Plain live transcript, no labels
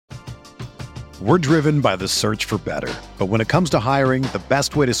We're driven by the search for better. But when it comes to hiring, the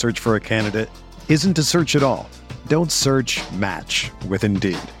best way to search for a candidate isn't to search at all. Don't search, match with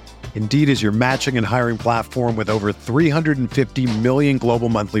Indeed. Indeed is your matching and hiring platform with over 350 million global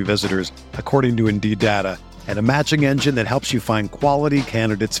monthly visitors, according to Indeed data, and a matching engine that helps you find quality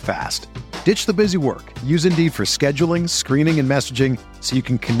candidates fast. Ditch the busy work. Use Indeed for scheduling, screening, and messaging so you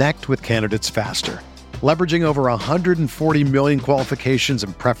can connect with candidates faster. Leveraging over 140 million qualifications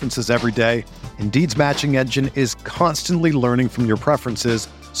and preferences every day, Indeed's matching engine is constantly learning from your preferences,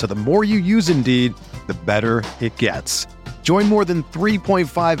 so the more you use Indeed, the better it gets. Join more than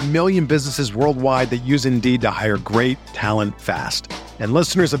 3.5 million businesses worldwide that use Indeed to hire great talent fast. And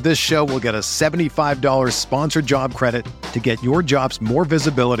listeners of this show will get a $75 sponsored job credit to get your jobs more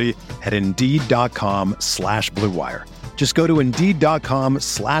visibility at Indeed.com/Blue Wire. Just go to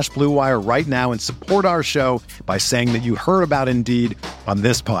Indeed.com/Blue Wire right now and support our show by saying that you heard about Indeed on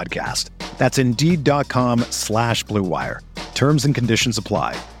this podcast. That's Indeed.com/Blue Wire. Terms and conditions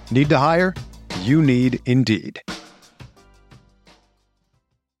apply. Need to hire? You need Indeed.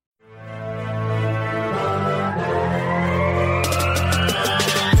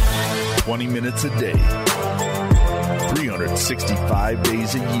 20 minutes a day, 365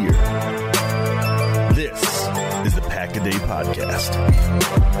 days a year. This is the Pack-A-Day Podcast.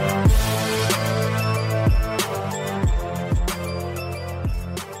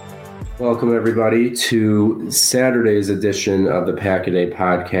 Welcome, everybody, to Saturday's edition of the Pack-A-Day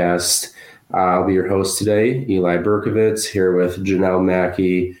Podcast. I'll be your host today, Eli Berkovitz, here with Janelle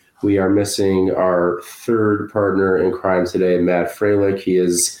Mackey. We are missing our third partner in crime today, Matt Freilich. He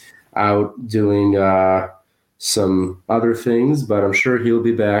is out doing some other things, but I'm sure he'll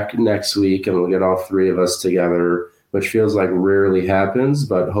be back next week and we'll get all three of us together, which feels like rarely happens,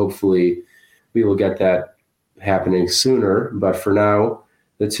 but hopefully we will get that happening sooner. But for now,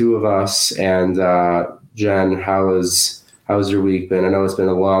 the two of us. And Jen, how's your week been? I know it's been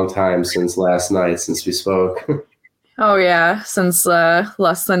a long time since last night since we spoke. Oh yeah, since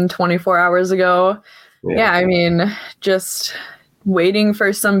less than 24 hours ago. Yeah, I mean, just waiting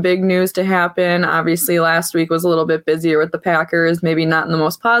for some big news to happen. Obviously, last week was a little bit busier with the Packers, maybe not in the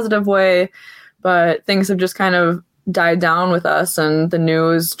most positive way, but things have just kind of died down with us, and the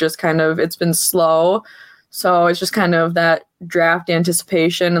news just kind of, it's been slow. So it's just kind of that draft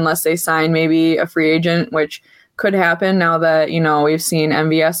anticipation, unless they sign maybe a free agent, which could happen now that, you know, we've seen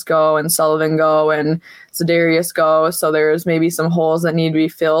MVS go and Sullivan go and Za'Darius go. So there's maybe some holes that need to be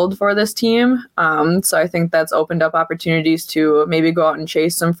filled for this team. So I think that's opened up opportunities to maybe go out and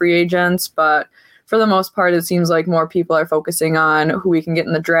chase some free agents. But for the most part, it seems like more people are focusing on who we can get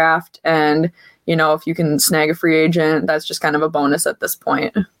in the draft. And, you know, if you can snag a free agent, that's just kind of a bonus at this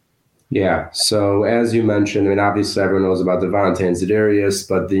point. Yeah. So as you mentioned, I mean, obviously everyone knows about Devontae and Za'Darius,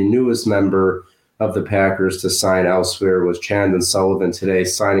 but the newest member of the Packers to sign elsewhere was Chandon Sullivan today,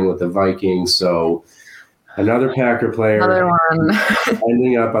 signing with the Vikings. So another Packer player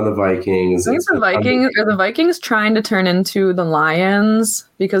ending up on the Vikings. I think the Vikings trying to turn into the Lions,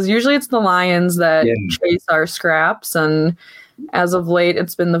 because usually it's the Lions that chase our scraps, and as of late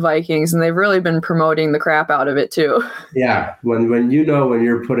it's been the Vikings, and they've really been promoting the crap out of it too. Yeah, when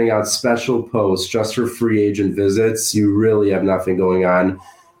you're putting out special posts just for free agent visits, you really have nothing going on.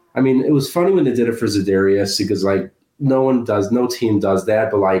 I mean, it was funny when they did it for Za'Darius, because like no team does that,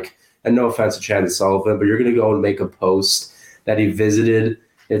 but like, and no offense to Chandon Sullivan, but you're going to go and make a post that he visited.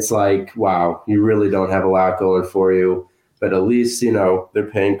 It's like, wow, you really don't have a lot going for you. But at least, you know, they're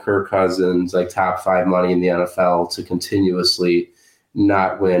paying Kirk Cousins like top 5 money in the NFL to continuously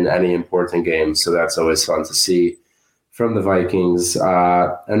not win any important games. So that's always fun to see from the Vikings.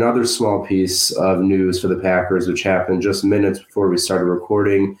 Another small piece of news for the Packers, which happened just minutes before we started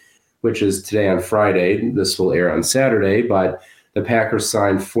recording, which is today on Friday. This will air on Saturday, but the Packers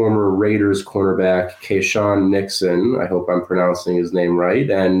signed former Raiders cornerback Keisean Nixon. I hope I'm pronouncing his name right.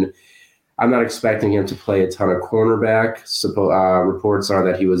 And I'm not expecting him to play a ton of cornerback. Reports are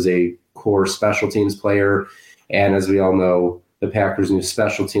that he was a core special teams player. And as we all know, the Packers' new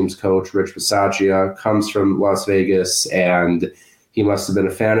special teams coach, Rich Bisaccia, comes from Las Vegas, and he must have been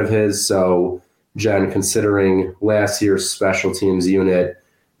a fan of his. So, Jen, considering last year's special teams unit,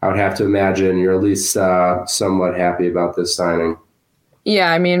 I would have to imagine you're at least somewhat happy about this signing.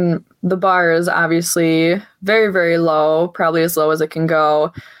 Yeah, I mean, the bar is obviously very, very low, probably as low as it can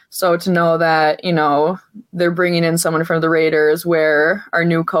go. So to know that, you know, they're bringing in someone from the Raiders, where our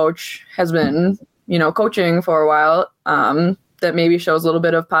new coach has been, you know, coaching for a while, that maybe shows a little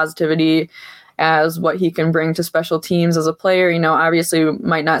bit of positivity as what he can bring to special teams as a player. You know, obviously we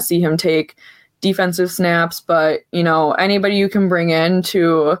might not see him take defensive snaps, but, you know, anybody you can bring in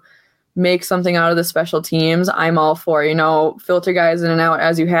to make something out of the special teams, I'm all for, filter guys in and out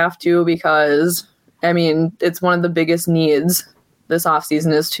as you have to, because it's one of the biggest needs this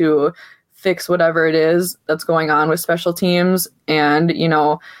offseason is to fix whatever it is that's going on with special teams. And,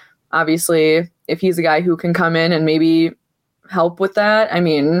 obviously if he's a guy who can come in and maybe help with that,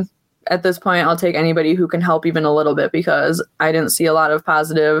 at this point, I'll take anybody who can help even a little bit, because I didn't see a lot of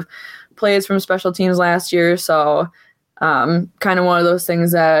positive plays from special teams last year. So kind of one of those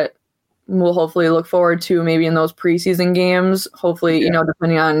things that we'll hopefully look forward to maybe in those preseason games. Hopefully,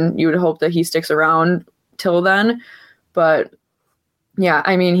 depending on, you would hope that he sticks around till then. But yeah,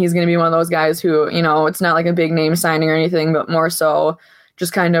 he's going to be one of those guys who, it's not like a big name signing or anything, but more so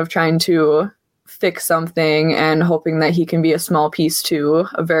just kind of trying to fix something and hoping that he can be a small piece to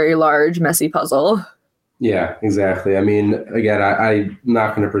a very large, messy puzzle. Yeah, exactly. Again, I'm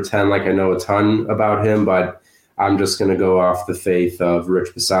not going to pretend like I know a ton about him, but I'm just going to go off the faith of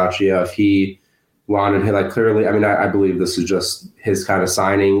Rich Bisaccia. If he wanted him, clearly, I believe this is just his kind of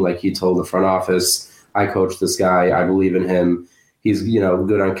signing. Like, he told the front office, I coach this guy, I believe in him. He's,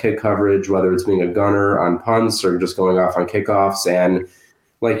 good on kick coverage, whether it's being a gunner on punts or just going off on kickoffs. And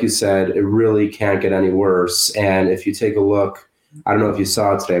like you said, it really can't get any worse. And if you take a look, I don't know if you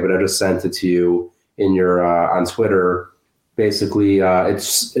saw it today, but I just sent it to you in your on Twitter. Basically,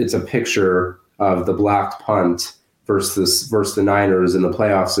 it's a picture of the blocked punt versus the Niners in the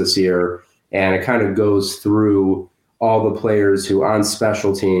playoffs this year, and it kind of goes through all the players who on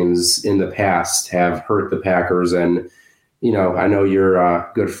special teams in the past have hurt the Packers. And I know you're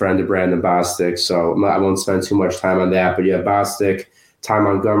a good friend of Brandon Bostic, so I won't spend too much time on that. But you have Bostic, Ty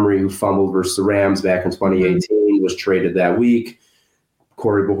Montgomery, who fumbled versus the Rams back in 2018, was traded that week.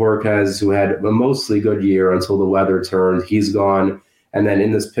 Corey Bojorquez, who had a mostly good year until the weather turned, he's gone. And then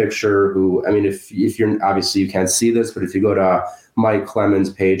in this picture, if you're, obviously you can't see this, but if you go to Mike Clemens'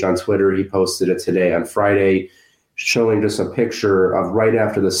 page on Twitter, he posted it today on Friday, showing just a picture of right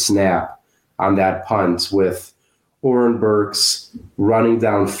after the snap on that punt with Oren Burks running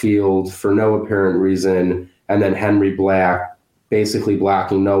downfield for no apparent reason, and then Henry Black basically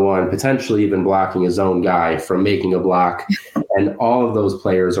blocking no one, potentially even blocking his own guy from making a block. And all of those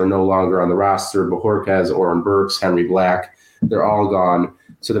players are no longer on the roster. Bojorquez, Oren Burks, Henry Black, they're all gone.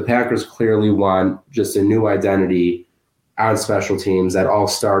 So the Packers clearly want just a new identity on special teams. That all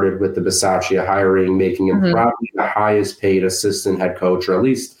started with the Bisaccia hiring, making him probably the highest paid assistant head coach, or at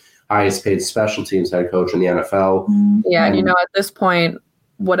least highest paid special teams head coach in the NFL. Yeah, at this point,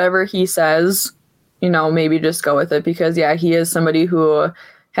 whatever he says, maybe just go with it, because he is somebody who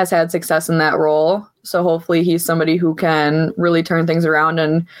has had success in that role. So hopefully he's somebody who can really turn things around,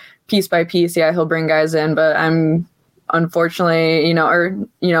 and piece by piece, he'll bring guys in. But I'm unfortunately,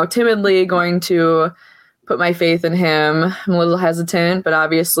 timidly going to put my faith in him. I'm a little hesitant, but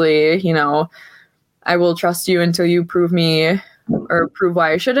obviously, I will trust you until you prove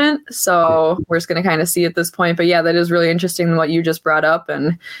why I shouldn't. So we're just going to kind of see at this point. But that is really interesting what you just brought up.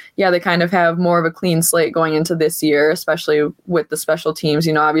 And they kind of have more of a clean slate going into this year, especially with the special teams.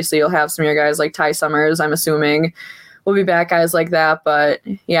 Obviously you'll have some of your guys like Ty Summers, I'm assuming will be back, guys like that. But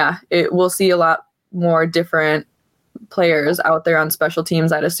we'll see a lot more different players out there on special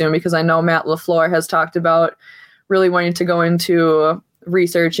teams, I'd assume, because I know Matt LaFleur has talked about really wanting to go into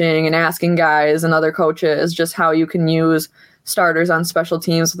researching and asking guys and other coaches just how you can use starters on special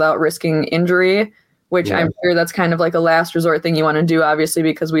teams without risking injury, which I'm sure that's kind of like a last resort thing you want to do, obviously,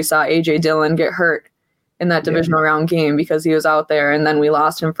 because we saw AJ Dillon get hurt in that divisional round game because he was out there, and then we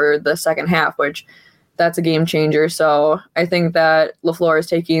lost him for the second half, which that's a game changer. So I think that LaFleur is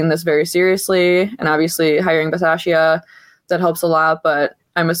taking this very seriously, and obviously hiring Bisaccia, that helps a lot, but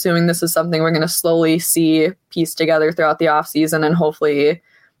I'm assuming this is something we're going to slowly see piece together throughout the offseason, and hopefully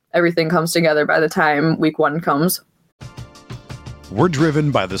everything comes together by the time week 1 comes. We're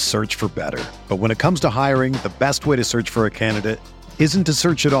driven by the search for better. But when it comes to hiring, the best way to search for a candidate isn't to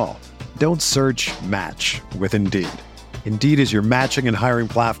search at all. Don't search, match with Indeed. Indeed is your matching and hiring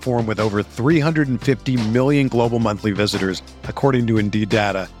platform with over 350 million global monthly visitors, according to Indeed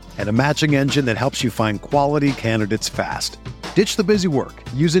data, and a matching engine that helps you find quality candidates fast. Ditch the busy work.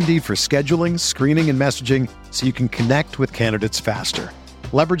 Use Indeed for scheduling, screening, and messaging so you can connect with candidates faster.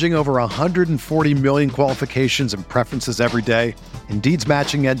 Leveraging over 140 million qualifications and preferences every day, Indeed's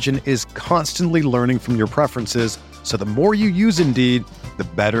matching engine is constantly learning from your preferences, so the more you use Indeed, the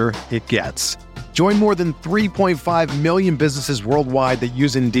better it gets. Join more than 3.5 million businesses worldwide that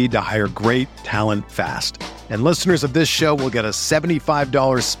use Indeed to hire great talent fast. And listeners of this show will get a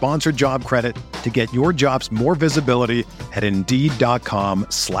 $75 sponsored job credit to get your jobs more visibility at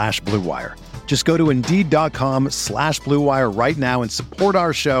Indeed.com/Blue Wire. Just go to Indeed.com/Blue Wire right now and support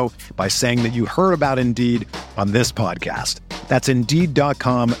our show by saying that you heard about Indeed on this podcast. That's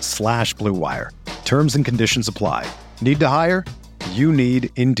Indeed.com/Blue Wire. Terms and conditions apply. Need to hire? You need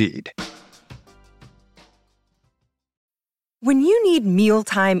Indeed. When you need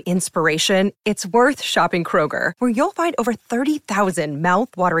mealtime inspiration, it's worth shopping Kroger, where you'll find over 30,000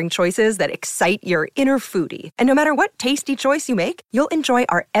 mouth-watering choices that excite your inner foodie. And no matter what tasty choice you make, you'll enjoy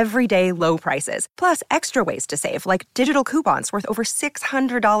our everyday low prices, plus extra ways to save, like digital coupons worth over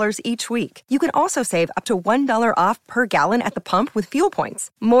 $600 each week. You can also save up to $1 off per gallon at the pump with fuel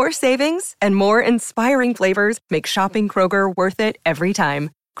points. More savings and more inspiring flavors make shopping Kroger worth it every time.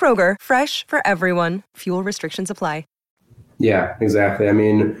 Kroger, fresh for everyone. Fuel restrictions apply. Yeah, exactly. I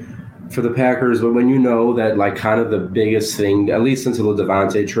mean, for the Packers, when you know that, like, kind of the biggest thing, at least until the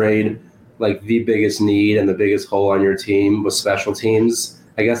Devontae trade, like the biggest need and the biggest hole on your team was special teams,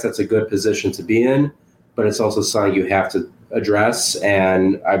 I guess that's a good position to be in, but it's also something you have to address.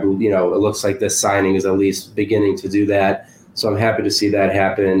 And it looks like this signing is at least beginning to do that. So I'm happy to see that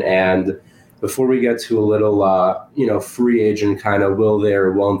happen. And before we get to a little, free agent kind of will they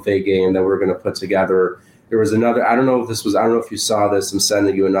or won't they game that we're going to put together, there was another, I don't know if you saw this. I'm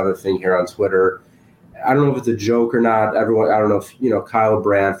sending you another thing here on Twitter. I don't know if it's a joke or not. I don't know if, Kyle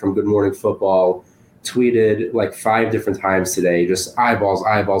Brandt from Good Morning Football tweeted like 5 different times today, just eyeballs,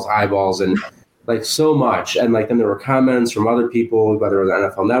 eyeballs, eyeballs, and like so much. And like, then there were comments from other people, whether it was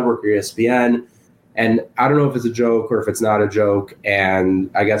NFL Network or ESPN. And I don't know if it's a joke or if it's not a joke. And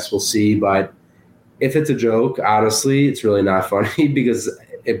I guess we'll see. But if it's a joke, honestly, it's really not funny because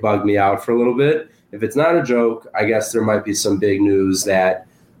it bugged me out for a little bit. If it's not a joke, I guess there might be some big news that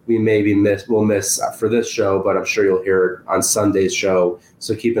we will miss for this show, but I'm sure you'll hear it on Sunday's show.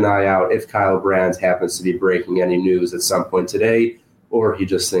 So keep an eye out if Kyle Brandt happens to be breaking any news at some point today, or he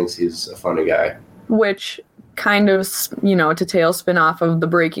just thinks he's a funny guy. Which kind of, to tailspin off of the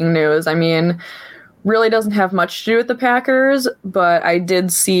breaking news, I mean, really doesn't have much to do with the Packers, but I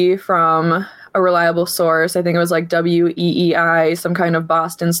did see from a reliable source, I think it was like WEEI, some kind of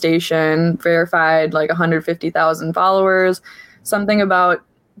Boston station, verified like 150,000 followers, something about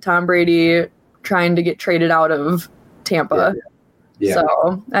Tom Brady trying to get traded out of Tampa. Yeah.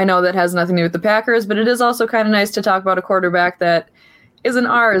 So I know that has nothing to do with the Packers, but it is also kind of nice to talk about a quarterback that isn't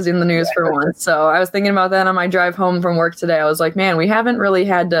ours in the news for once. So I was thinking about that on my drive home from work today. I was like, man, we haven't really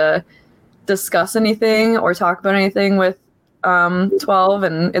had to discuss anything or talk about anything with 12,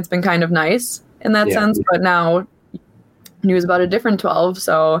 and it's been kind of nice in that sense, but now news about a different 12,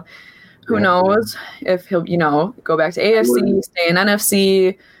 so who knows if he'll go back to AFC, stay in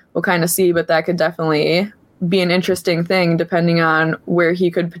NFC, we'll kind of see, but that could definitely be an interesting thing depending on where he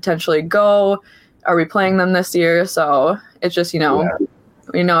could potentially go. Are we playing them this year? So it's just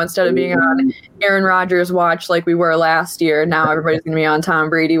instead of being on Aaron Rodgers watch like we were last year, now everybody's gonna be on Tom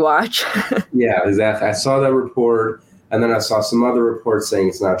Brady watch. Yeah, exactly. I saw that report. And then I saw some other reports saying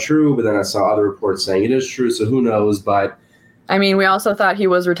it's not true, but then I saw other reports saying it is true, so who knows? But I mean, we also thought he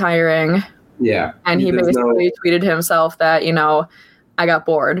was retiring. Yeah. And he basically tweeted himself that, I got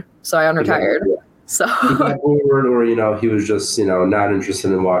bored, so I unretired. Yeah. So he got bored, or, he was just, not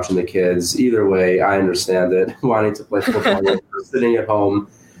interested in watching the kids. Either way, I understand it, wanting to play football or sitting at home.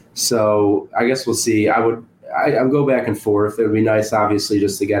 So I guess we'll see. I'll go back and forth. It would be nice, obviously,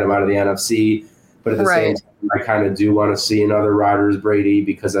 just to get him out of the NFC. But at the same time, I kind of do want to see another Rodgers-Brady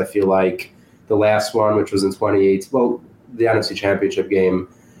because I feel like the last one, which was in 2018, the NFC Championship game,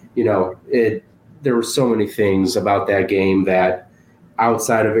 there were so many things about that game that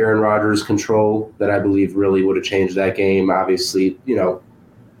outside of Aaron Rodgers' control that I believe really would have changed that game. Obviously,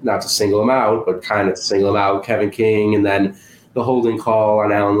 not to single him out, but kind of to single him out, Kevin King, and then the holding call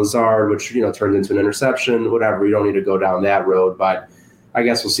on Alan Lazard, which, turned into an interception, whatever. We don't need to go down that road, but I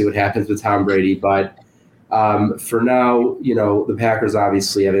guess we'll see what happens with Tom Brady. But for now, the Packers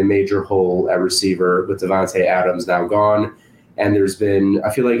obviously have a major hole at receiver with Devontae Adams now gone. And there's been,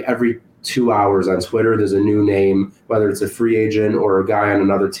 I feel like every 2 hours on Twitter, there's a new name, whether it's a free agent or a guy on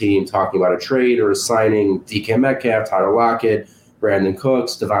another team talking about a trade or a signing. DK Metcalf, Tyler Lockett, Brandon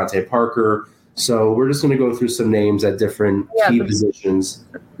Cooks, Devontae Parker. So we're just going to go through some names at different key positions.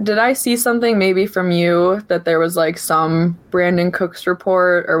 Did I see something maybe from you that there was like some Brandon Cooks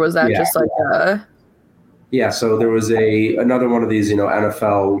report, or was that just like a... Yeah, so there was another one of these,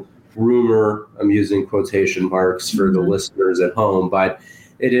 NFL rumor. I'm using quotation marks for the listeners at home, but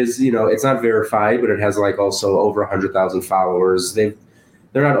it is, it's not verified, but it has like also over 100,000 followers. They're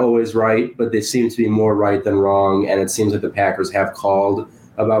not always right, but they seem to be more right than wrong. And it seems like the Packers have called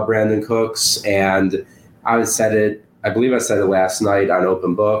about Brandon Cooks, and I said it I believe I said it last night on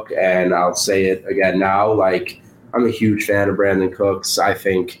Open Book, and I'll say it again now. Like, I'm a huge fan of Brandon Cooks. I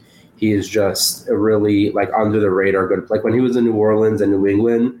think he is just a really, like, under the radar good. Like, when he was in New Orleans and New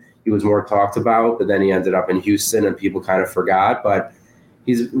England, he was more talked about, but then he ended up in Houston and people kind of forgot. But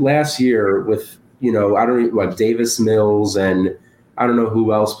he's last year with, you know, I don't know, like Davis Mills, and I don't know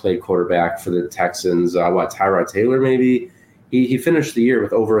who else played quarterback for the Texans. Tyrod Taylor maybe. He finished the year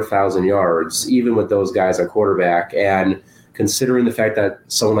with over 1,000 yards, even with those guys at quarterback. And considering the fact that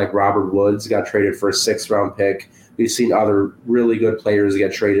someone like Robert Woods got traded for a 6th-round pick, we've seen other really good players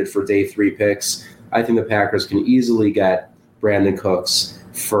get traded for day 3 picks. I think the Packers can easily get Brandon Cooks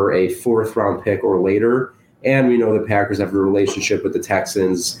for a 4th-round pick or later. And we know the Packers have a relationship with the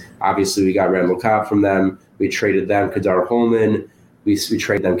Texans. Obviously, we got Randall Cobb from them. We traded them Kadar Holman. We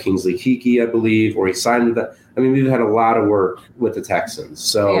traded them Kingsley Keke, I believe, or he signed with them. I mean, we've had a lot of work with the Texans.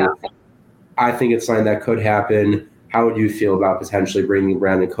 So yeah. I think it's something that could happen. How would you feel about potentially bringing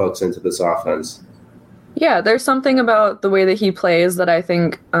Brandon Cooks into this offense? Yeah, there's something about the way that he plays that I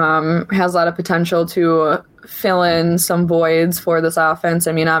think has a lot of potential to fill in some voids for this offense.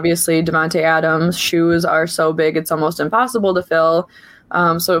 I mean, obviously, Davante Adams' shoes are so big, it's almost impossible to fill.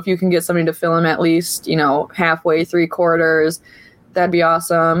 So if you can get somebody to fill him at least, you know, halfway, 3/4, that'd be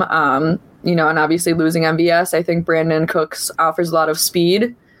awesome. You know, and obviously losing MVS, I think Brandon Cooks offers a lot of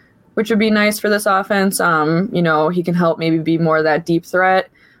speed, which would be nice for this offense. You know, he can help maybe be more of that deep threat.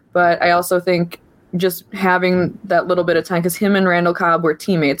 But I also think just having that little bit of time, because him and Randall Cobb were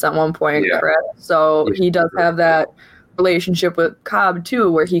teammates at one point, correct? So he does have that relationship with Cobb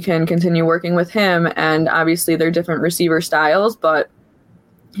too, where he can continue working with him. And obviously they're different receiver styles, but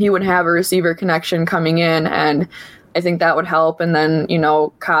he would have a receiver connection coming in, and I think that would help. And then, you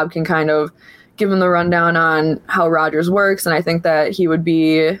know, Cobb can kind of give him the rundown on how Rodgers works. And I think that he would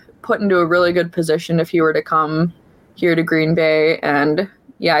be put into a really good position if he were to come here to Green Bay. And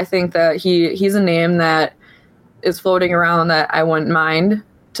yeah, I think that he's a name that is floating around that I wouldn't mind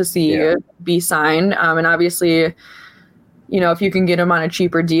to see be signed. And obviously, you know, if you can get him on a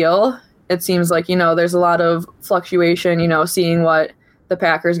cheaper deal, it seems like, you know, there's a lot of fluctuation, you know, seeing what the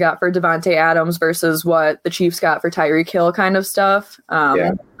Packers got for Davante Adams versus what the Chiefs got for Tyreek Hill kind of stuff.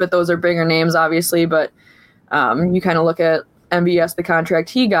 But those are bigger names, obviously. But you kind of look at MVS, the contract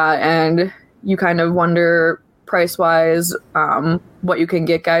he got, and you kind of wonder price-wise what you can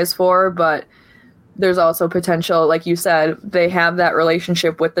get guys for. But there's also potential, like you said, they have that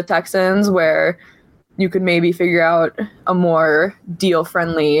relationship with the Texans where you could maybe figure out a more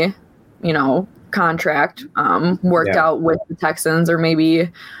deal-friendly, you know, contract worked out with the Texans, or maybe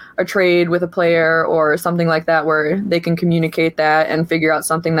a trade with a player or something like that where they can communicate that and figure out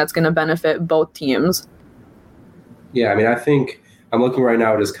something that's going to benefit both teams. Yeah, I mean, I think I'm looking right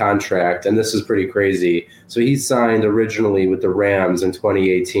now at his contract, and this is pretty crazy. So he signed originally with the Rams in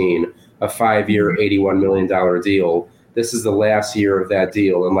 2018, a 5-year, $81 million deal. This is the last year of that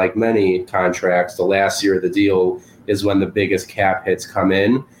deal. And like many contracts, the last year of the deal is when the biggest cap hits come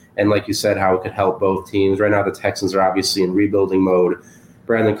in. And like you said, how it could help both teams. Right now, the Texans are obviously in rebuilding mode.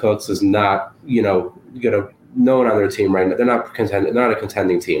 Brandon Cooks is not, you know, no one on their team right now. They're not a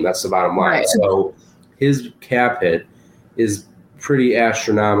contending team. That's the bottom line. Right. So his cap hit is pretty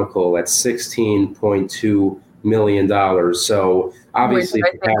astronomical at $16.2 million. So obviously,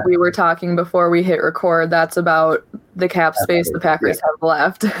 I think we were talking before we hit record. That's about the cap space the Packers have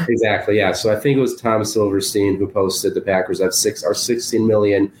left. Exactly. Yeah. So I think it was Tom Silverstein who posted the Packers have $16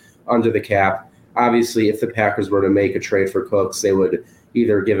 million under the cap. Obviously, if the Packers were to make a trade for Cooks, they would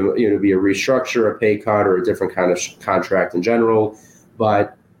either give him, you know, be a restructure, a pay cut, or a different kind of contract in general.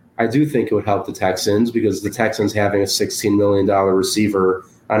 But I do think it would help the Texans, because the Texans having a $16 million receiver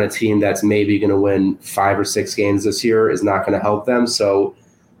on a team that's maybe going to win 5 or 6 games this year is not going to help them. So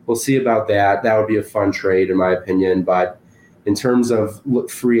we'll see about that. That would be a fun trade, in my opinion. But in terms of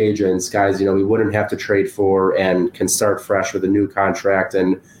free agents, guys, you know, we wouldn't have to trade for and can start fresh with a new contract.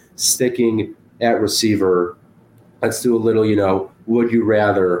 And sticking at receiver, let's do a little, you know, would you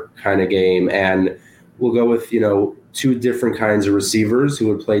rather kind of game. And we'll go with, you know, 2 different kinds of receivers who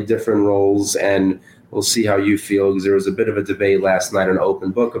would play different roles, and we'll see how you feel, because there was a bit of a debate last night on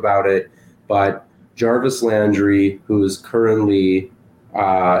Open Book about it. But Jarvis Landry, who is currently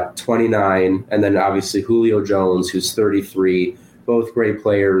 29, and then obviously Julio Jones, who's 33, both great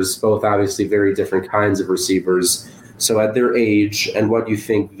players, both obviously very different kinds of receivers. So at their age and what you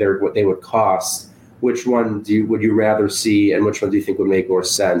think what they would cost, which one would you rather see, and which one do you think would make more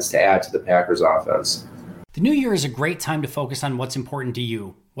sense to add to the Packers offense? The new year is a great time to focus on what's important to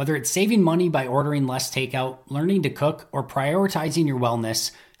you. Whether it's saving money by ordering less takeout, learning to cook, or prioritizing your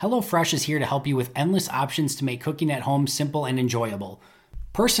wellness, HelloFresh is here to help you with endless options to make cooking at home simple and enjoyable.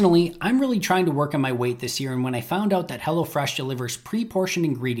 Personally, I'm really trying to work on my weight this year, and when I found out that HelloFresh delivers pre-portioned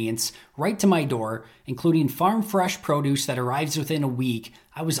ingredients right to my door, including farm-fresh produce that arrives within a week,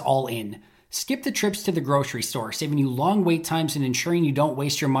 I was all in. Skip the trips to the grocery store, saving you long wait times and ensuring you don't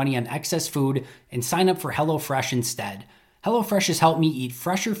waste your money on excess food, and sign up for HelloFresh instead. HelloFresh has helped me eat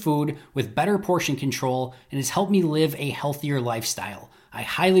fresher food with better portion control and has helped me live a healthier lifestyle. I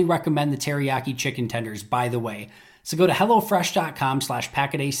highly recommend the teriyaki chicken tenders, by the way. So go to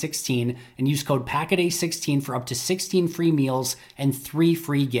HelloFresh.com/Packaday16 and use code Packaday16 for up to 16 free meals and 3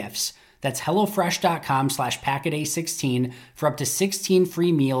 free gifts. That's HelloFresh.com/Packaday16 for up to 16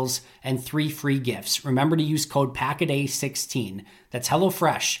 free meals and 3 free gifts. Remember to use code Packaday16. That's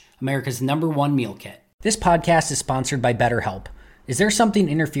HelloFresh, America's #1 meal kit. This podcast is sponsored by BetterHelp. Is there something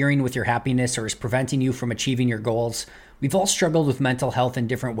interfering with your happiness or is preventing you from achieving your goals? We've all struggled with mental health in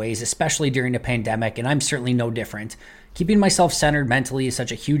different ways, especially during a pandemic, and I'm certainly no different. Keeping myself centered mentally is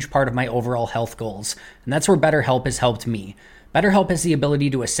such a huge part of my overall health goals, and that's where BetterHelp has helped me. BetterHelp has the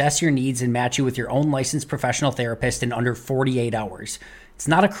ability to assess your needs and match you with your own licensed professional therapist in under 48 hours. It's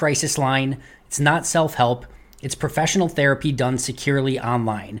not a crisis line, it's not self-help, it's professional therapy done securely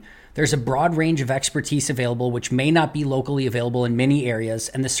online. There's a broad range of expertise available which may not be locally available in many areas,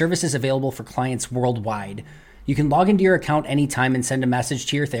 and the service is available for clients worldwide. You can log into your account anytime and send a message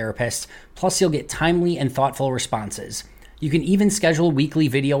to your therapist, plus you'll get timely and thoughtful responses. You can even schedule weekly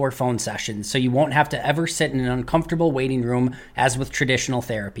video or phone sessions, so you won't have to ever sit in an uncomfortable waiting room as with traditional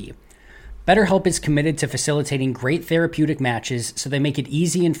therapy. BetterHelp is committed to facilitating great therapeutic matches, so they make it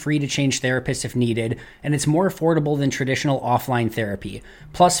easy and free to change therapists if needed, and it's more affordable than traditional offline therapy.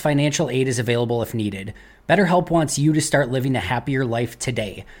 Plus, financial aid is available if needed. BetterHelp wants you to start living a happier life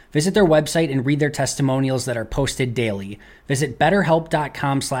today. Visit their website and read their testimonials that are posted daily. Visit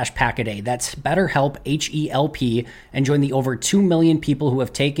betterhelp.com/Packaday. That's BetterHelp, H-E-L-P, and join the over 2 million people who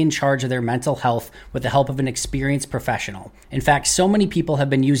have taken charge of their mental health with the help of an experienced professional. In fact, so many people have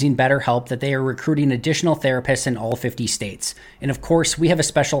been using BetterHelp that they are recruiting additional therapists in all 50 states. And of course, we have a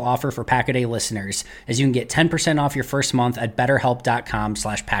special offer for Packaday listeners, as you can get 10% off your first month at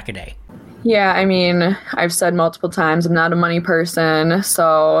betterhelp.com/Packaday. Yeah, I mean, I've said multiple times, I'm not a money person,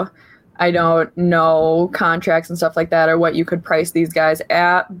 so I don't know contracts and stuff like that or what you could price these guys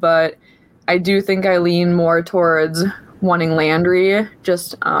at, but I do think I lean more towards wanting Landry.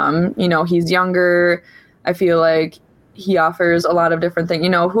 Just, he's younger. I feel like he offers a lot of different things.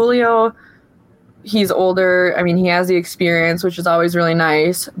 Julio, he's older. I mean, he has the experience, which is always really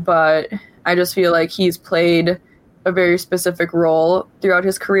nice, but I just feel like he's played a very specific role throughout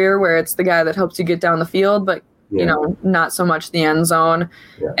his career where it's the guy that helps you get down the field, but not so much the end zone.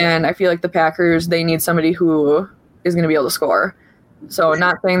 Yeah. And I feel like the Packers, they need somebody who is going to be able to score. So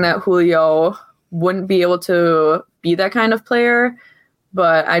not saying that Julio wouldn't be able to be that kind of player,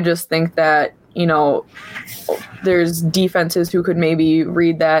 but I just think that, there's defenses who could maybe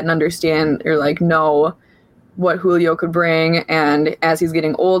read that and understand or know what Julio could bring. And as he's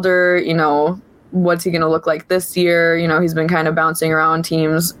getting older, what's he going to look like this year? He's been kind of bouncing around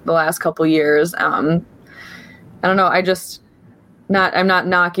teams the last couple years. I don't know. I'm not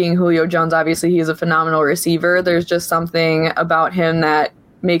knocking Julio Jones. Obviously, he's a phenomenal receiver. There's just something about him that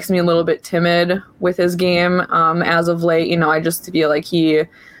makes me a little bit timid with his game as of late. I just feel like he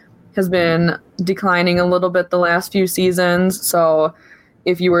has been declining a little bit the last few seasons. So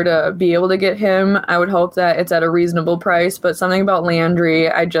if you were to be able to get him, I would hope that it's at a reasonable price. But something about Landry,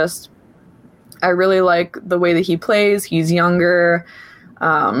 I really like the way that he plays. He's younger.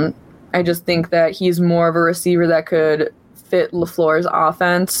 I just think that he's more of a receiver that could fit LaFleur's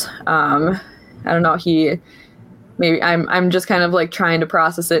offense. I don't know. I'm just kind of trying to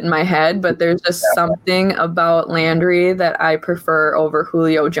process it in my head, but there's just something about Landry that I prefer over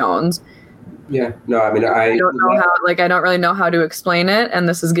Julio Jones. Yeah, no, I mean, I don't know how, I don't really know how to explain it. And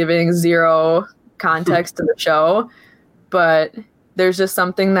this is giving zero context to the show, but there's just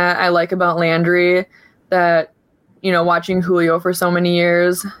something that I like about Landry that, watching Julio for so many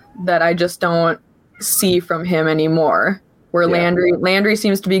years that I just don't see from him anymore, where Landry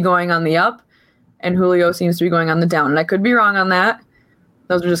seems to be going on the up and Julio seems to be going on the down. And I could be wrong on that.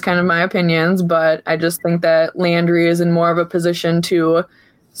 Those are just kind of my opinions, but I just think that Landry is in more of a position to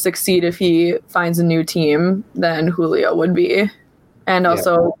succeed if he finds a new team than Julio would be. And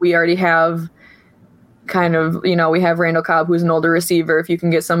also we already have we have Randall Cobb, who's an older receiver. If you can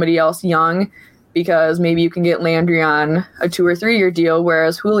get somebody else young, because maybe you can get Landry on a 2 or 3 year deal,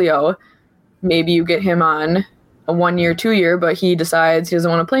 whereas Julio, maybe you get him on a 1 year, 2 year, but he decides he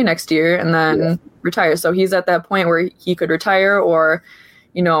doesn't want to play next year and then retire. So he's at that point where he could retire, or,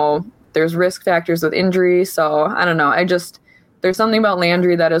 there's risk factors with injury. So I don't know. There's something about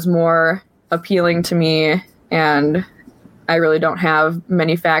Landry that is more appealing to me, and I really don't have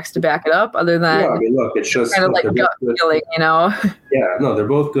many facts to back it up other than look, it's just kind of like gut feeling, Yeah, no, they're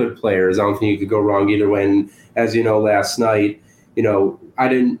both good players. I don't think you could go wrong either way. And as you know, last night,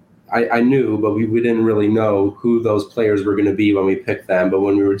 I knew, but we didn't really know who those players were going to be when we picked them. But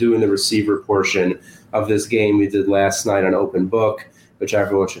when we were doing the receiver portion of this game we did last night on Open Book, which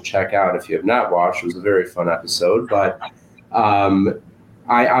everyone should check out if you have not watched. It was a very fun episode. But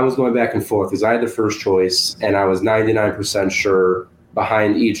I was going back and forth because I had the first choice, and I was 99% sure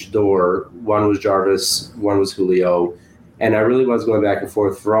behind each door. One was Jarvis, one was Julio. And I really was going back and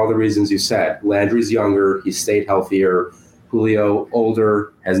forth for all the reasons you said. Landry's younger. He stayed healthier. Julio,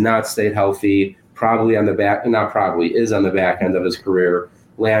 older, has not stayed healthy, is on the back end of his career.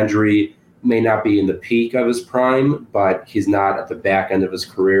 Landry may not be in the peak of his prime, but he's not at the back end of his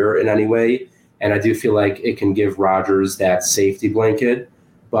career in any way. And I do feel like it can give Rodgers that safety blanket.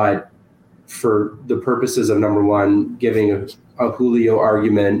 But for the purposes of, number one, giving a Julio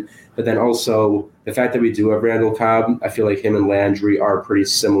argument, but then also the fact that we do have Randall Cobb, I feel like him and Landry are pretty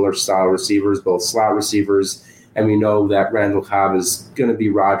similar style receivers, both slot receivers. And we know that Randall Cobb is going to be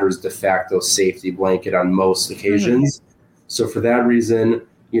Rodgers' de facto safety blanket on most occasions. Mm-hmm. So for that reason,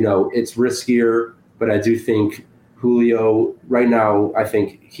 it's riskier, but I do think Julio right now, I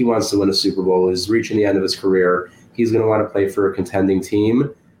think he wants to win a Super Bowl. He's reaching the end of his career. He's going to want to play for a contending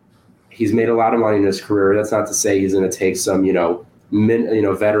team. He's made a lot of money in his career. That's not to say he's going to take some,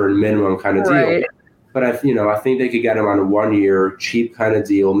 veteran minimum kind of deal. But I think they could get him on a 1-year cheap kind of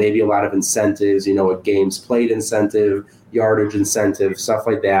deal, maybe a lot of incentives, a games played incentive, yardage incentive, stuff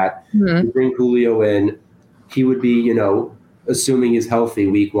like that. Mm-hmm. You bring Julio in, he would be, assuming he's healthy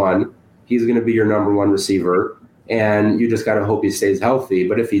week 1, he's going to be your number 1 receiver, and you just got to hope he stays healthy.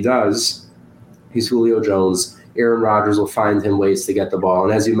 But if he does, he's Julio Jones. Aaron Rodgers will find him ways to get the ball.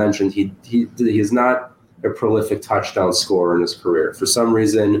 And as you mentioned, he is not a prolific touchdown scorer in his career. For some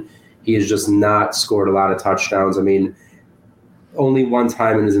reason, he has just not scored a lot of touchdowns. I mean, only one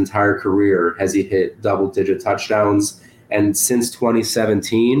time in his entire career has he hit double-digit touchdowns. And since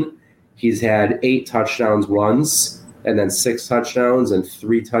 2017, he's had 8 touchdowns once, and then 6 touchdowns, and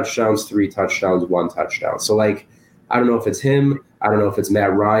 3 touchdowns, 3 touchdowns, 1 touchdown. So, I don't know if it's him. I don't know if it's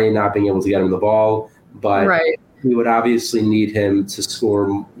Matt Ryan not being able to get him the ball. But we would obviously need him to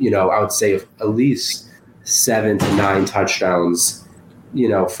score, I would say at least 7 to 9 touchdowns,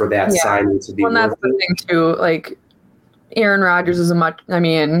 for that signing to be worth it. Well, that's the thing, too. Aaron Rodgers is one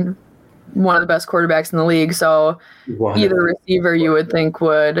of the best quarterbacks in the league. So either receiver you would think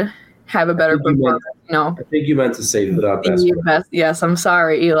would have a better performance. I think you meant to say the best. Yes, I'm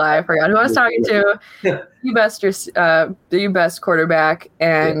sorry, Eli. I forgot who I was talking to. The best quarterback,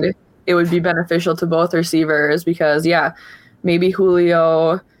 and it would be beneficial to both receivers because, maybe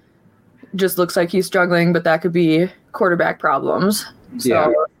Julio just looks like he's struggling, but that could be quarterback problems.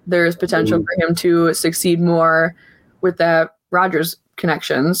 So there's potential for him to succeed more with that Rodgers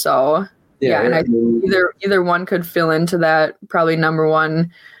connection. So, and I think either one could fill into that probably number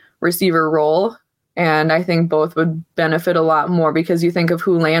 1 receiver role. And I think both would benefit a lot more because you think of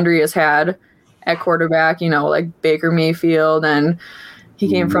who Landry has had at quarterback, like Baker Mayfield, and he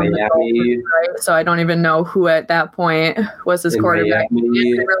came from Miami, right? So I don't even know who at that point was his quarterback. He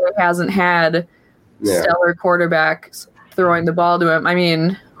really hasn't had stellar quarterbacks throwing the ball to him. I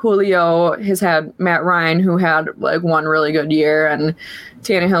mean, Julio has had Matt Ryan, who had 1 really good year, and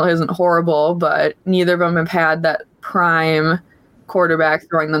Tannehill isn't horrible, but neither of them have had that prime quarterback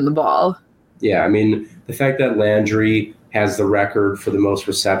throwing them the ball. Yeah, I mean, the fact that Landry has the record for the most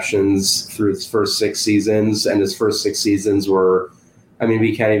receptions through his first 6 seasons, and his first 6 seasons were,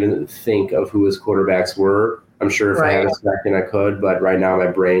 we can't even think of who his quarterbacks were. I'm sure if I had a second, I could, but right now my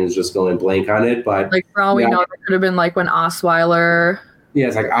brain is just going blank on it. But for all we know, it could have been when Osweiler. Yeah,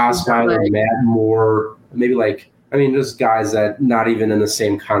 it's Osweiler, Matt Moore, maybe just guys that not even in the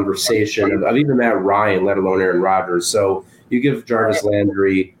same conversation of even Matt Ryan, let alone Aaron Rodgers. So you give Jarvis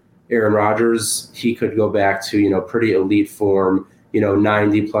Landry Aaron Rodgers, he could go back to, pretty elite form,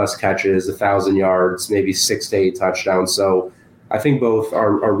 90 plus catches, 1,000 yards, maybe 6 to 8 touchdowns. So I think both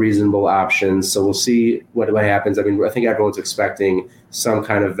are reasonable options. So we'll see what happens. I think everyone's expecting some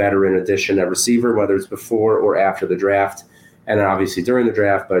kind of veteran addition at receiver, whether it's before or after the draft, and then obviously during the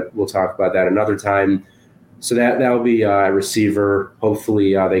draft, but we'll talk about that another time. So that will be a receiver.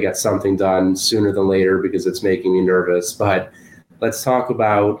 Hopefully they get something done sooner than later because it's making me nervous. But let's talk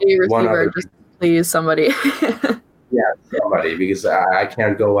about one other. Just please, somebody. Yeah, somebody, because I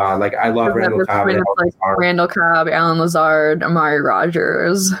can't go on. Like, I love Randall Cobb. Randall Cobb, Alan Lazard, Amari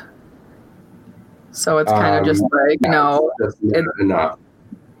Rogers. So it's kind of just like, enough.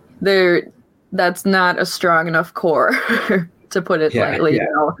 That's not a strong enough core, to put it lightly.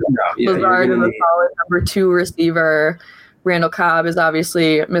 Lazard is a solid number 2 receiver. Randall Cobb is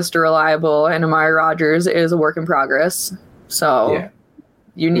obviously Mr. Reliable, and Amari Rogers is a work in progress. So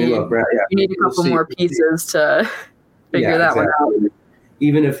you need a couple more pieces to figure that one out.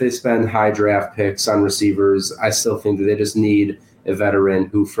 Even if they spend high draft picks on receivers, I still think that they just need a veteran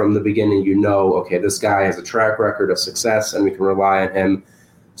who from the beginning, okay, this guy has a track record of success and we can rely on him.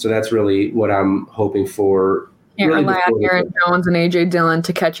 So that's really what I'm hoping for. Can't rely on Aaron Jones and A.J. Dillon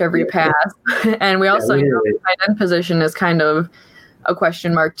to catch every pass. And we also know the tight end position is kind of a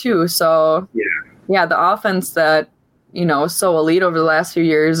question mark too. So, the offense that, is so elite over the last few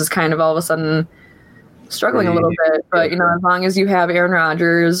years is kind of all of a sudden struggling a little bit. But, as long as you have Aaron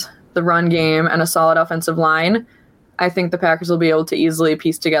Rodgers, the run game, and a solid offensive line, I think the Packers will be able to easily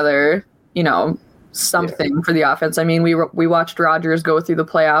piece together, something for the offense. I mean, we watched Rodgers go through the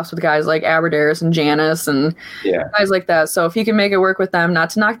playoffs with guys like Aberdaris and Janis and guys like that. So if he can make it work with them, not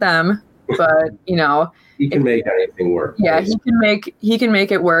to knock them, but he can make anything work. Yeah, he can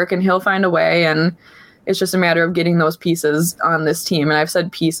make it work, and he'll find a way. And it's just a matter of getting those pieces on this team. And I've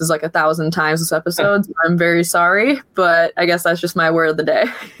said pieces like 1,000 times this episode. So I'm very sorry, but I guess that's just my word of the day.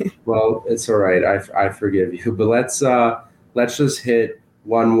 Well, it's all right. I forgive you. But let's just hit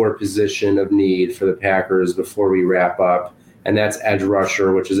one more position of need for the Packers before we wrap up, and that's edge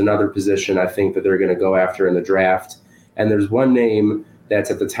rusher, which is another position I think that they're going to go after in the draft. And there's one name that's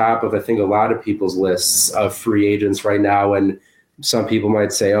at the top of, I think, a lot of people's lists of free agents right now, and some people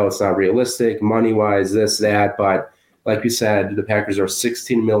might say, oh, it's not realistic, money-wise, this, that, but like you said, the Packers are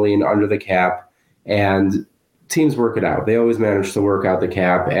 $16 million under the cap, and teams work it out. They always manage to work out the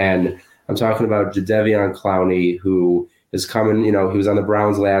cap, and I'm talking about Jadeveon Clowney, who is coming, he was on the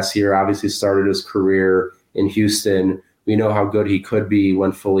Browns last year, obviously started his career in Houston. We know how good he could be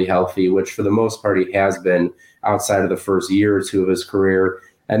when fully healthy, which for the most part he has been outside of the first year or two of his career.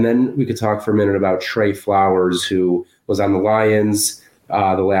 And then we could talk for a minute about Trey Flowers, who was on the Lions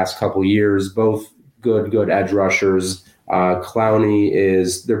the last couple years, both good edge rushers.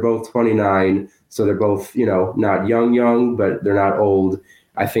 Clowney they're both 29, so they're both, not young, but they're not old.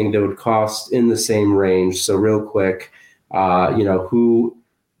 I think they would cost in the same range. So real quick, who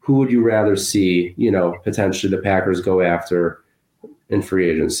would you rather see, potentially the Packers go after in free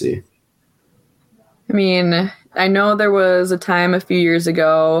agency? I mean, I know there was a time a few years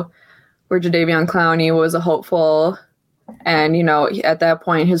ago where Jadeveon Clowney was a hopeful, and, at that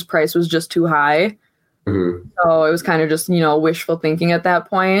point his price was just too high. Mm-hmm. So it was kind of just, wishful thinking at that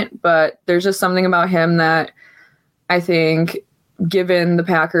point. But there's just something about him that I think, given the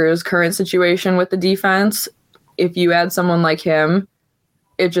Packers' current situation with the defense, if you add someone like him,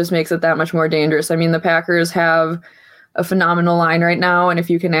 it just makes it that much more dangerous. I mean, the Packers have a phenomenal line right now, and if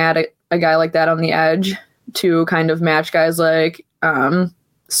you can add a guy like that on the edge to kind of match guys like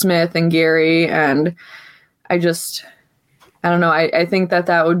Smith and Gary, and I don't know. I think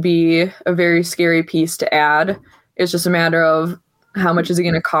that would be a very scary piece to add. It's just a matter of how much is it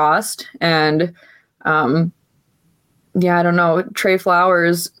going to cost, and I don't know. Trey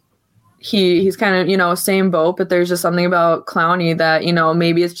Flowers, he's kind of, same boat, but there's just something about Clowney that,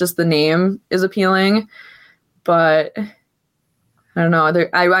 maybe it's just the name is appealing, but I don't know.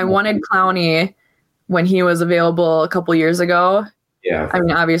 I wanted Clowney when he was available a couple years ago. Yeah. I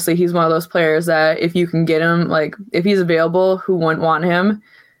mean, obviously he's one of those players that if you can get him, like if he's available, who wouldn't want him?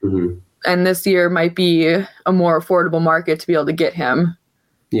 Mm-hmm. And this year might be a more affordable market to be able to get him.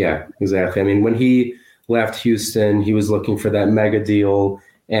 Yeah, exactly. I mean, when he left Houston, he was looking for that mega deal,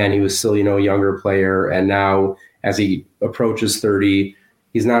 and he was still, a younger player. And now as he approaches 30,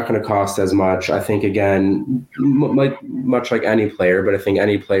 he's not going to cost as much. I think, again, much like any player, but I think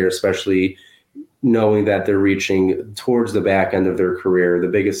any player, especially knowing that they're reaching towards the back end of their career, the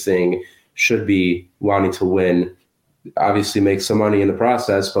biggest thing should be wanting to win. Obviously make some money in the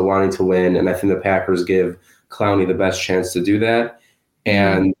process, but wanting to win. And I think the Packers give Clowney the best chance to do that.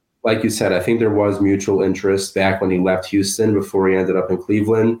 And like you said, I think there was mutual interest back when he left Houston before he ended up in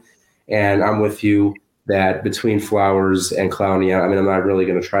Cleveland. And I'm with you that between Flowers and Clowney, I mean, I'm not really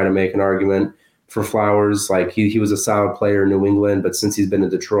going to try to make an argument for Flowers. Like he was a solid player in New England, but since he's been in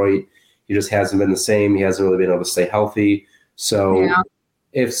Detroit, he just hasn't been the same. He hasn't really been able to stay healthy. So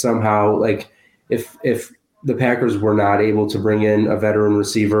if somehow, like if the Packers were not able to bring in a veteran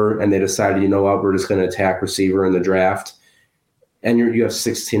receiver and they decided, we're just going to attack receiver in the draft, and you have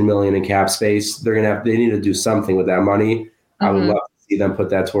 $16 million in cap space, they need to do something with that money. Mm-hmm. I would love to see them put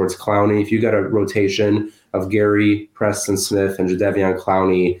that towards Clowney. If you got a rotation of Gary, Preston Smith, and Jadeveon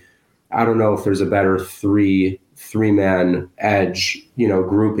Clowney, I don't know if there's a better three-man edge,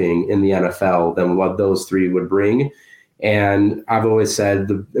 grouping in the NFL than what those three would bring. And I've always said,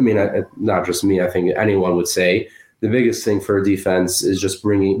 not just me, I think anyone would say, the biggest thing for a defense is just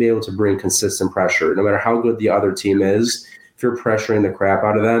be able to bring consistent pressure. No matter how good the other team is, if you're pressuring the crap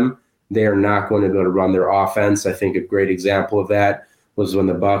out of them, they are not going to be able to run their offense. I think a great example of that was when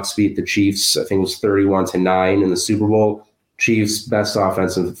the Bucs beat the Chiefs. I think it was 31-9 in the Super Bowl. Chiefs, best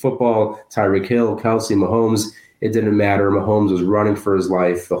offense in football, Tyreek Hill, Kelsey, Mahomes. It didn't matter. Mahomes was running for his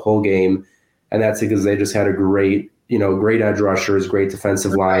life the whole game. And that's because they just had a great edge rushers, great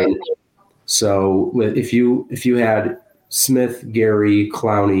defensive line. So if you had Smith, Gary,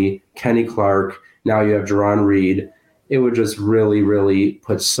 Clowney, Kenny Clark, now you have Jerron Reed, it would just really, really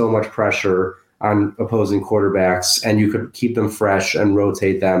put so much pressure on opposing quarterbacks, and you could keep them fresh and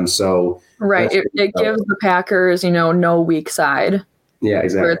rotate them. So right, it gives the Packers, no weak side. Yeah,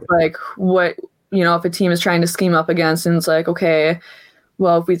 exactly. Where it's like, what, if a team is trying to scheme up against, and it's like, okay,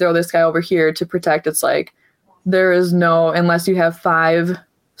 well, if we throw this guy over here to protect, it's like, there is no, unless you have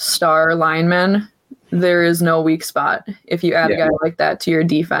 5-star linemen, there is no weak spot if you add a guy like that to your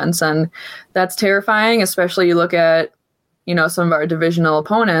defense. And that's terrifying, especially you look at, some of our divisional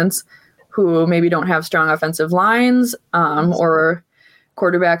opponents who maybe don't have strong offensive lines, or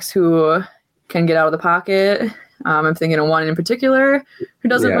quarterbacks who can get out of the pocket. I'm thinking of one in particular who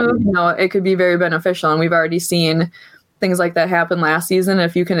doesn't move. It could be very beneficial. And we've already seen things like that happen last season.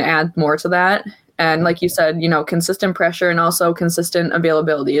 If you can add more to that, and like you said, consistent pressure and also consistent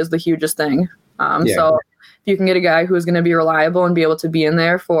availability is the hugest thing. So if you can get a guy who is going to be reliable and be able to be in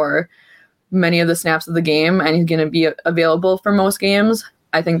there for many of the snaps of the game, and he's going to be available for most games,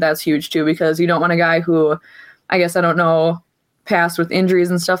 I think that's huge too, because you don't want a guy who, I guess, I don't know, passed with injuries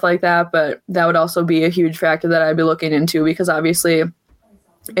and stuff like that, but that would also be a huge factor that I'd be looking into, because obviously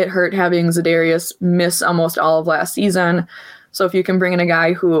it hurt having Za'Darius miss almost all of last season. So if you can bring in a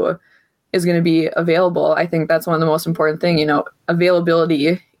guy who is going to be available, I think that's one of the most important things.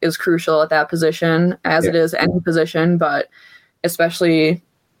 Availability is crucial at that position, as it is any position, but especially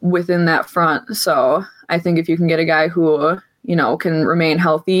within that front. So I think if you can get a guy who, can remain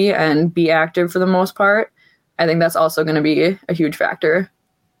healthy and be active for the most part, I think that's also going to be a huge factor.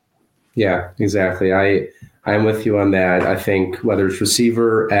 Yeah, exactly. I'm with you on that. I think whether it's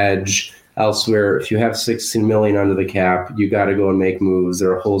receiver, edge, elsewhere, if you have $16 million under the cap, you got to go and make moves.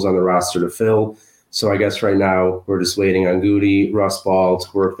 There are holes on the roster to fill. So I guess right now we're just waiting on Goody, Russ Ball to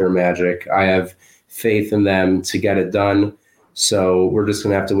work their magic. I have faith in them to get it done. So we're just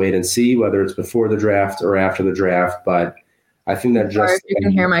going to have to wait and see whether it's before the draft or after the draft. But I think that Sorry if you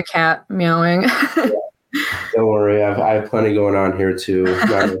can hear my cat meowing. Don't worry. I have plenty going on here too.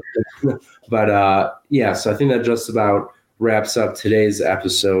 But so I think that just about wraps up today's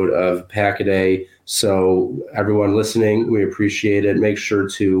episode of Pack-A-Day. So everyone listening, we appreciate it. Make sure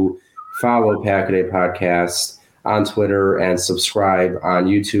to follow Pack-A-Day Podcast on Twitter and subscribe on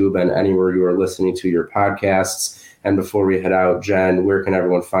YouTube and anywhere you are listening to your podcasts. And before we head out, Jen, where can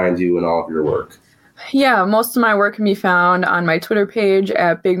everyone find you and all of your work? Yeah, most of my work can be found on my Twitter page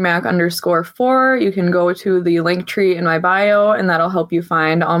at BigMac_4. You can go to the link tree in my bio, and that'll help you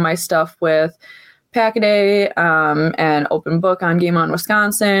find all my stuff with Pack-A-Day and Open Book on Game On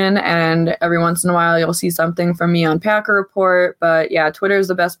Wisconsin. And every once in a while, you'll see something from me on Packer Report. But yeah, Twitter is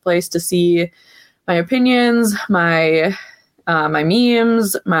the best place to see my opinions, my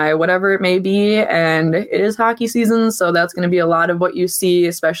memes, my whatever it may be. And it is hockey season, so that's going to be a lot of what you see,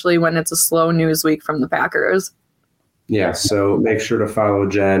 especially when it's a slow news week from the Packers. Yeah, so make sure to follow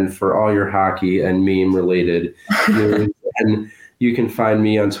Jen for all your hockey and meme related news. And you can find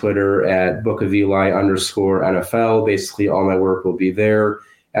me on Twitter at bookofeli_NFL. Basically, all my work will be there.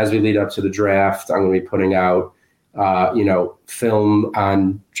 As we lead up to the draft, I'm going to be putting out film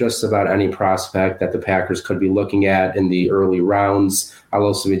on just about any prospect that the Packers could be looking at in the early rounds. I'll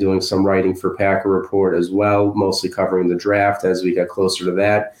also be doing some writing for Packer Report as well, mostly covering the draft as we get closer to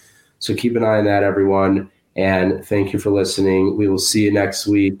that. So keep an eye on that, everyone. And thank you for listening. We will see you next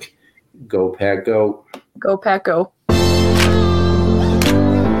week. Go Pack, go. Go Pack, go.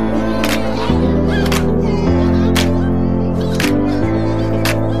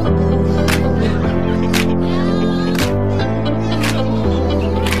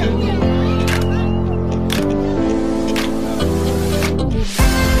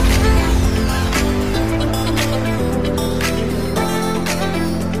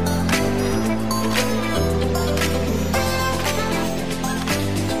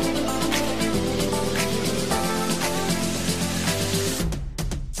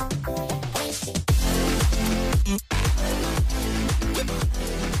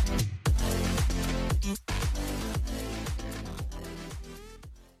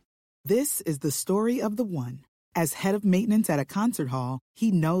 This is the story of the one. As head of maintenance at a concert hall, he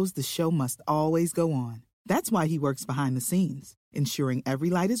knows the show must always go on. That's why he works behind the scenes, ensuring every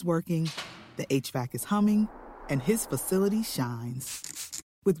light is working, the HVAC is humming, and his facility shines.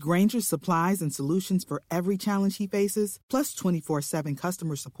 With Grainger's supplies and solutions for every challenge he faces, plus 24/7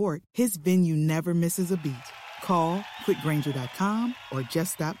 customer support, his venue never misses a beat. Call quickgrainger.com or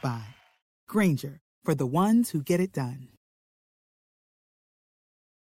just stop by. Grainger, for the ones who get it done.